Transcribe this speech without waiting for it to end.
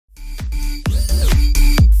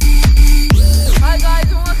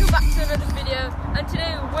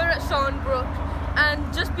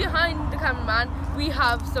man, we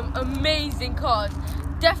have some amazing cars.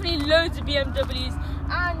 Definitely loads of BMWs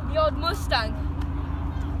and the odd Mustang.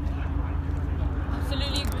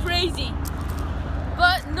 Absolutely crazy.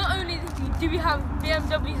 But not only do we have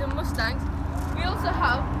BMWs and Mustangs, we also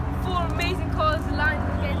have 4 amazing cars lined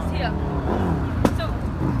against here. So,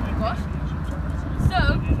 oh my gosh. So,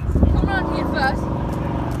 come around here first.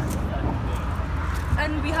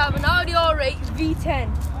 And we have an Audi R8 V10.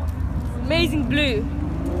 Amazing blue.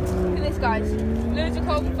 Look at this, guys. Loads of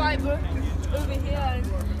carbon fibre over here and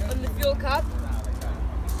on the fuel cap.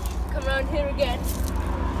 Come around here again.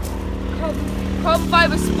 Carbon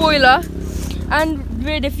fibre spoiler and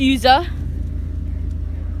rear diffuser.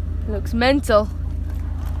 Looks mental.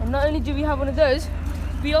 And not only do we have one of those,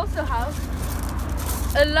 we also have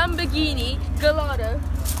a Lamborghini Gallardo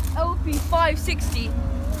LP560.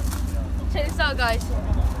 Check this out, guys.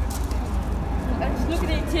 And just look at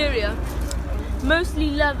the interior.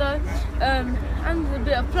 Mostly leather and a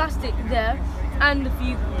bit of plastic there and a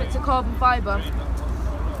few bits of carbon fibre.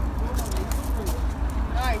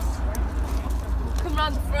 Nice. Come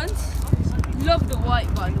around the front. Love the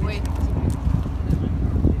white, by the way.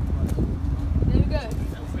 There we go.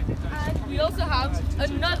 And we also have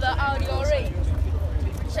another Audi R8.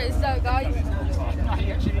 Check this out, guys.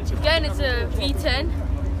 Again, it's a V10.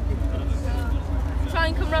 Try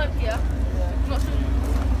and come around here.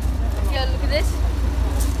 Yeah, look at this.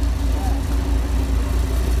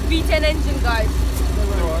 V10 engine, guys.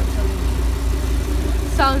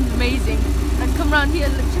 Sounds amazing. And come around here,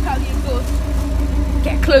 look, check out the exhaust.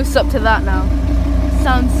 Get close up to that now.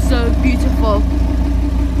 Sounds so beautiful.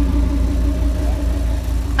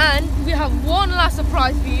 And we have one last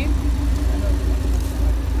surprise for you.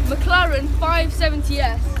 McLaren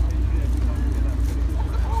 570S.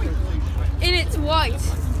 In its white.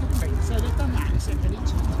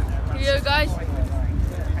 Here you go, guys.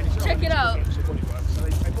 Check it out.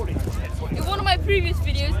 In one of my previous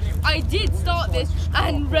videos, I did start this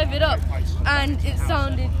and rev it up, and it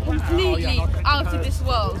sounded completely out of this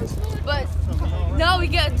world. But now we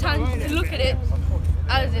get a chance to look at it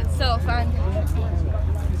as itself, and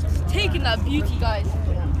it's taking that beauty, guys.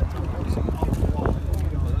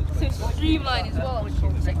 So streamlined as well.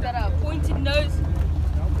 Check that out. Pointed nose.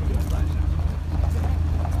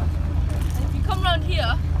 And if you come around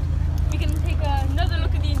here, we can take another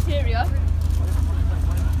look at the interior.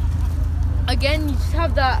 Again, you just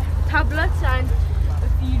have that tablet and a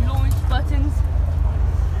few launch buttons.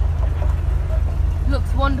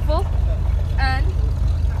 Looks wonderful. And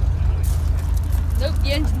nope,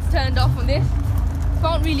 the engine's turned off on this.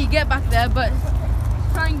 Can't really get back there, but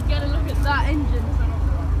try and get a look at that engine.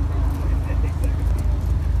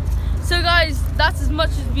 So guys, that's as much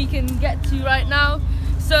as we can get to right now.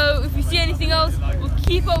 So if you see anything else, we'll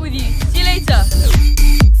keep up with you. See you later.